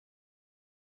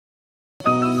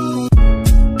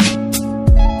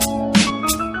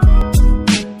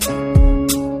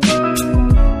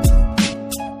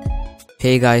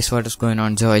Hey guys, what is going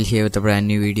on? Joel here with a brand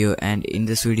new video, and in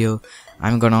this video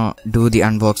I'm gonna do the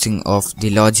unboxing of the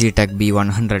Logitech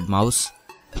B100 mouse.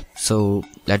 So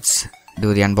let's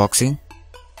do the unboxing.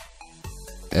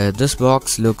 This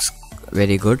box looks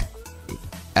very good.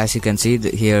 As you can see,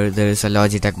 here there is a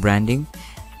Logitech branding,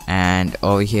 and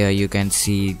over here you can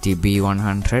see the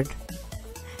B100,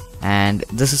 and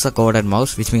this is a corded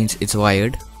mouse, which means it's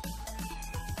wired.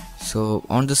 So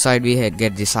on the side we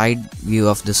get the side view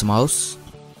of this mouse,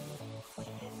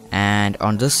 and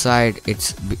on this side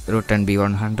it's written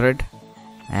B100,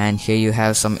 and here you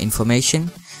have some information.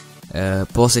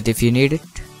 Pause it if you need it.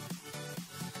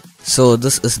 So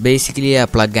this is basically a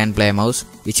plug and play mouse,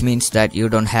 which means that you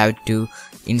don't have to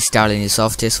install any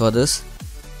software for this.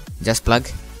 Just plug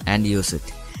and use it,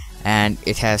 and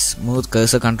it has smooth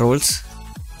cursor controls,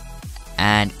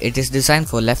 and it is designed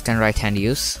for left and right hand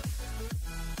use.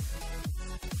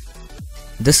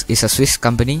 This is a Swiss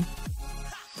company.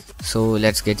 So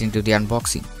let's get into the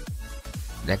unboxing.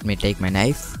 Let me take my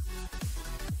knife.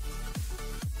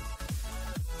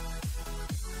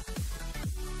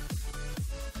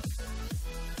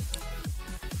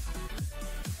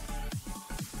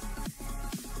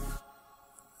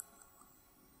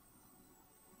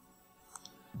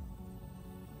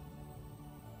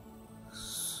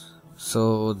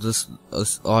 So this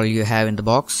is all you have in the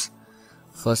box.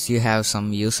 First you have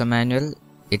some user manual.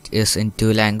 It is in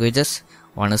two languages.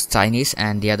 One is Chinese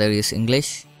and the other is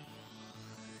English.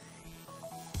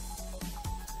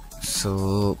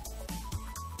 So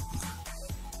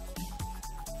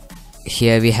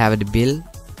here we have the bill.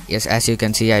 Yes, as you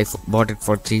can see, I bought it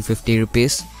for 350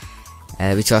 rupees,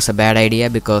 which was a bad idea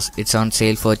because it's on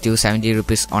sale for 270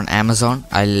 rupees on Amazon.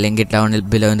 I'll link it down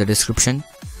below in the description.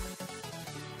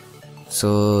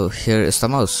 So here is the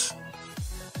mouse,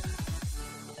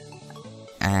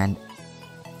 and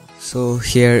so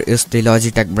here is the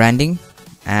Logitech branding,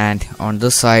 and on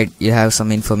this side you have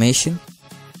some information.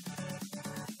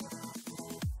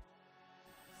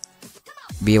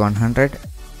 B100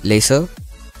 laser,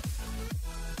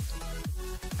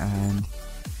 and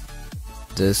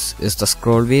this is the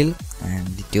scroll wheel and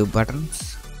the two buttons.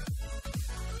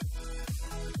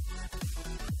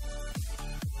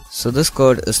 So this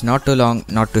cord is not too long,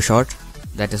 not too short.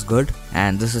 That is good.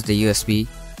 And this is the USB,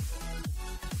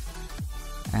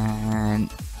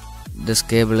 and this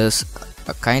cable is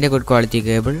a kind of good quality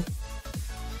cable.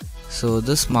 So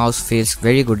this mouse feels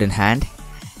very good in hand,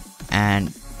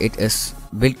 and it is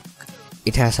built.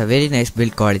 It has a very nice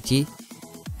build quality,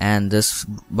 and this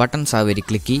buttons are very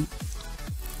clicky.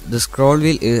 The scroll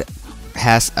wheel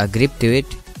has a grip to it,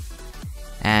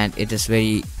 and it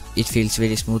feels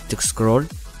very smooth to scroll.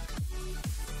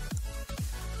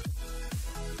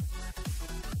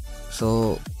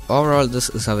 So overall this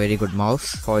is a very good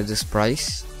mouse for this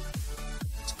price.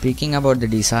 Speaking about the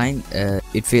design,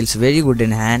 it feels very good in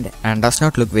hand and does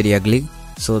not look very ugly,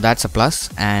 so that's a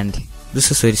plus. And this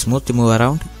is very smooth to move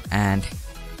around, and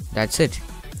that's it.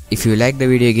 If you like the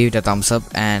video, give it a thumbs up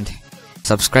and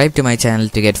subscribe to my channel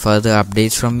to get further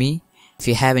updates from me. If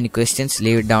you have any questions,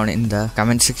 leave it down in the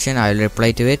comment section. I will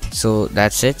reply to it. So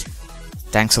that's it.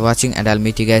 Thanks for watching, and I'll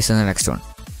meet you guys in the next one.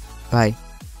 Bye.